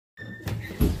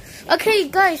Okay,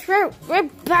 guys, we're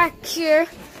back here.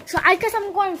 So I guess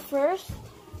I'm going first.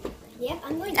 Yep,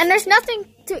 I'm going. And there's nothing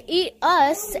to eat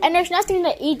and there's nothing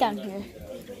to eat down here.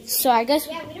 So I guess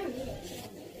Yeah, we don't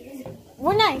need it.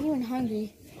 we're not even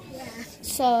hungry. Yeah.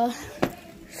 So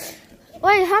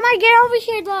wait, how am I get over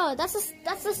here though? That's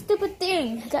a stupid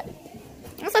thing.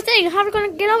 That's the thing. How are we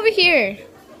gonna get over here?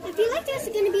 I feel like there's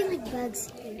gonna be like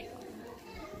bugs.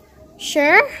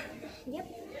 Sure.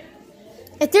 Yep.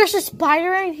 If there's a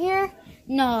spider in here,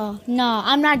 no,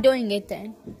 I'm not doing it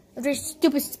then. If there's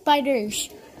stupid spiders.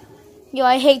 Yo,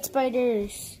 I hate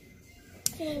spiders.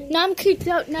 No, I'm creeped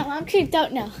out now. I'm going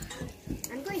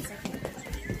second.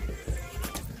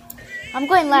 I'm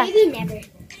going last. Maybe never.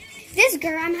 This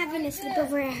girl, I'm having a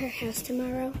sleepover at her house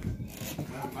tomorrow.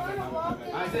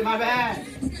 I said my bad.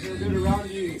 Feel good around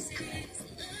you.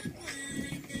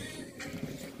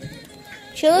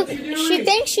 She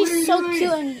thinks she's so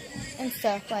cute and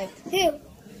stuff. Like Who?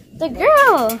 the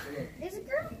girl. There's a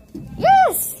girl?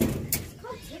 Yes. It's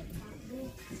called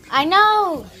TikTok. I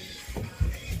know.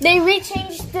 They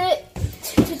rechanged it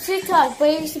to TikTok, but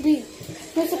it used to be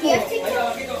basically.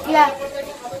 Yeah.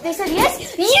 They said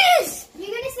yes. Yes. You're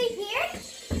gonna stay here?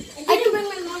 I I can bring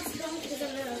my mom's phone because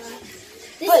I'm not allowed.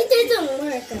 This doesn't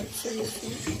work actually.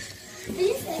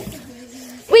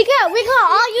 We could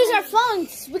all use our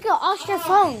phones. We could all share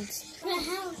phones. But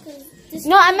how? Cause this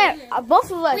No, I meant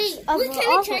both of us. Wait, Of what kind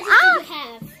all of charger do ah! you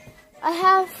have?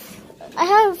 I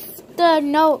have the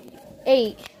Note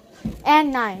 8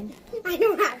 and 9. I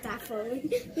don't have that phone.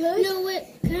 No, what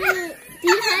kind of... Do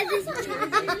you have this charger?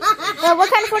 What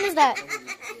kind of phone is that?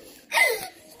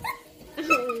 I don't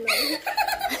know.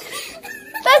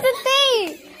 That's the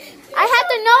thing. I have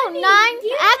the Note 9. I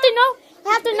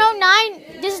have the Note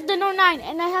 9. This is the Note 9,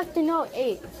 and I have the Note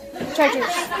 8 chargers.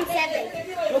 iPhone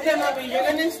 7. Okay, mommy, you're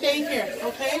gonna stay here,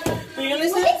 okay? So you're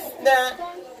listening that,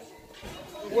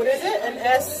 what is it?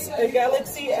 A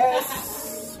Galaxy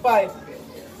S5.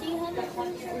 You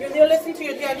need to listen to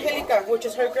your tia Angelica, which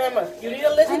is her grandma. You need to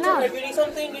listen to her. If you need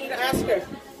something, you need to ask her.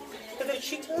 Because if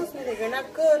she tells me that you're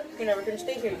not good, you're never gonna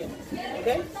stay here again,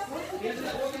 okay? You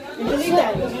believe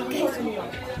that?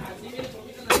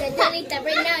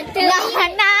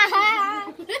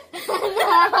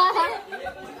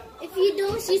 If you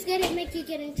do, she's gonna make you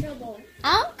get in trouble.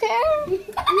 I don't care. And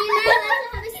you're not allowed to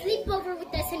have a sleepover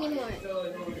with us anymore.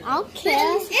 I don't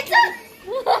care. It's a...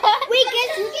 Wait, guys,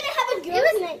 we're gonna have a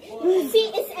girls' night. See,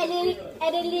 it's Emily's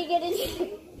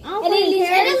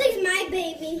my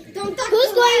baby. Don't talk.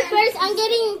 Who's going first? I'm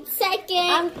getting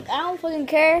second. I don't fucking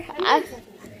care.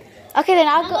 Okay, then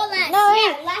I'll go. go last. No, wait.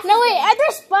 Yeah, last No, wait. Are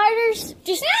there spiders?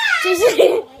 Just.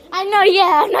 I know,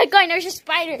 yeah. I'm not going. There's just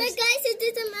spiders. But guys, it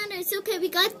doesn't matter. It's okay. We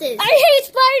got this. I hate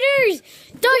spiders.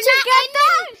 Don't you get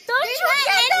that? Don't you get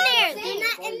that? They're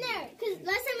not in there. Because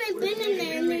last time I've been in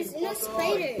there and there's no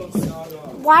spiders.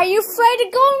 Why are you afraid to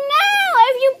go now?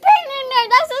 If you've been in there,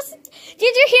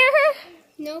 Did you hear her?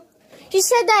 Nope. She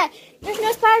said that there's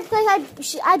no spider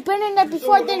because I've been in there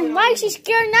before. Then why is she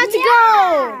scared not to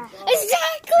go?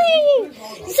 Exactly.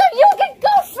 So you can go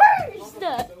first.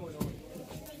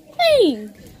 Hey,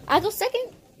 I go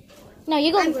second. No,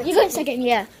 you go. You go second.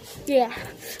 Yeah.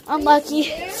 I'm lucky.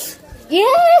 Yes. Be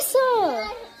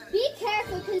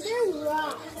careful because they're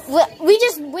rocks.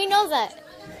 We know that.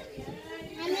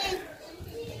 And then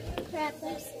crap.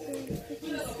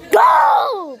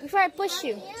 Go before I push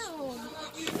you.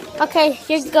 Okay,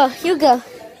 you go.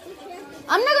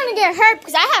 I'm not gonna get hurt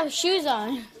because I have shoes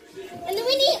on. And then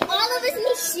all of us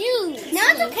need shoes. No,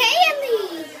 it's okay,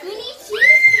 Emily. We need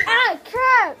shoes. Ah,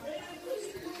 crap.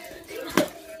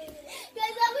 Guys, I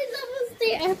was almost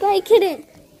there, but I couldn't.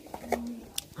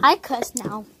 I cuss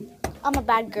now. I'm a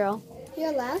bad girl.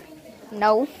 You're allowed?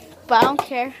 No, but I don't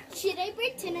care. Should I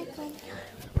pretend I come?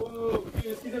 Whoa,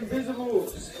 it's invisible.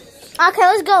 Okay,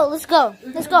 let's go.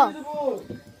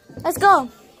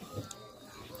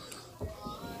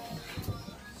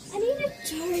 I need a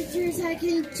charger so I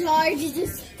can charge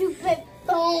this stupid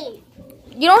phone.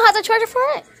 You don't have the charger for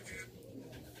it?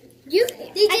 They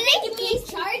didn't give me a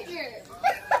charger.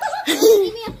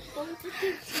 Give me a phone.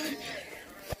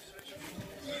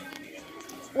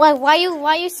 Why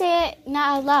you say it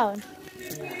not out loud?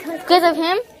 Because of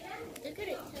him?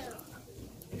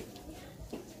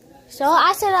 So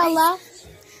I said out loud.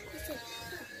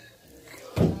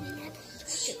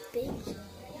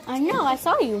 I know, I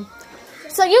saw you.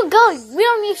 So you go. We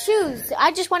don't need shoes.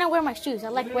 I just want to wear my shoes. I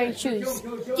like wearing shoes.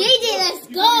 JJ, let's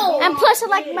go. And plus, I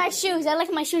like my shoes. I like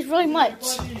my shoes really much.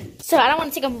 So I don't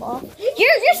want to take them off.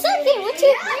 You're something. What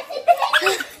you?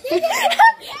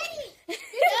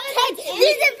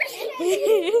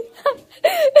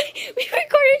 We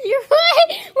recorded your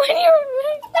foot when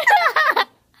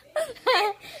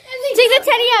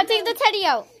Teddy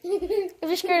out. If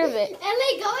you're scared of it.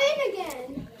 Ellie, go in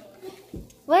again.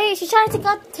 Wait, she's trying to take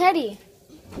out the Teddy.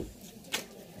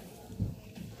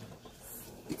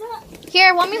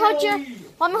 Here, want me to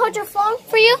hold your phone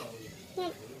for you?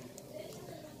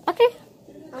 Okay.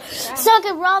 So I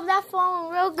can rob that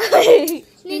phone real quick.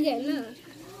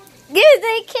 Yes,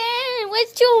 they can.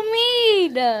 What you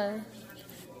mean?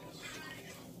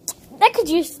 They could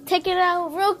just take it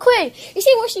out real quick. You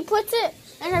see where she puts it?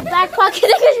 In her back pocket. They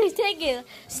could just take it.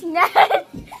 Snap. But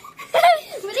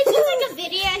it was like a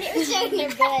video and it was showing her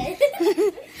butt.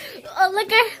 Oh,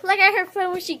 look at her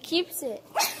phone where she keeps it.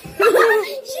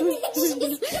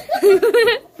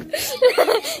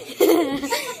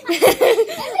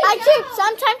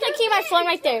 Sometimes I keep my phone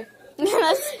right there.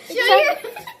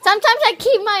 Sometimes I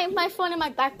keep my phone in my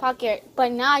back pocket,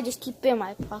 but now I just keep it in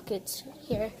my pockets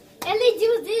here. Ellie,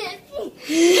 do this.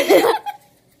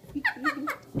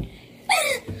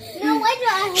 No, why do I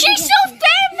have She's so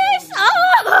famous!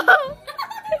 Oh!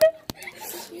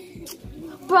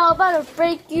 Bro, I'm about to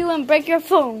break you and break your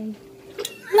phone.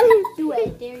 Do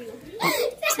it, dare you.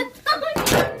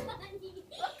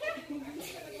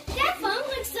 That phone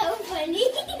looks so funny.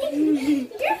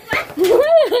 You're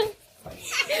funny.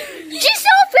 She's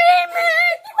so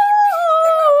famous!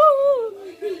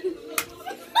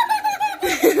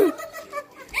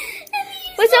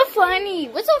 What's so funny?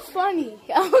 What's so funny?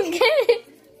 I don't get it.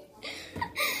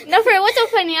 No, for real, what's so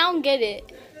funny? I don't get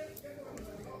it.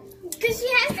 Because she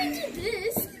has to do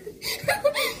this.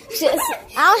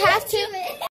 I don't have to.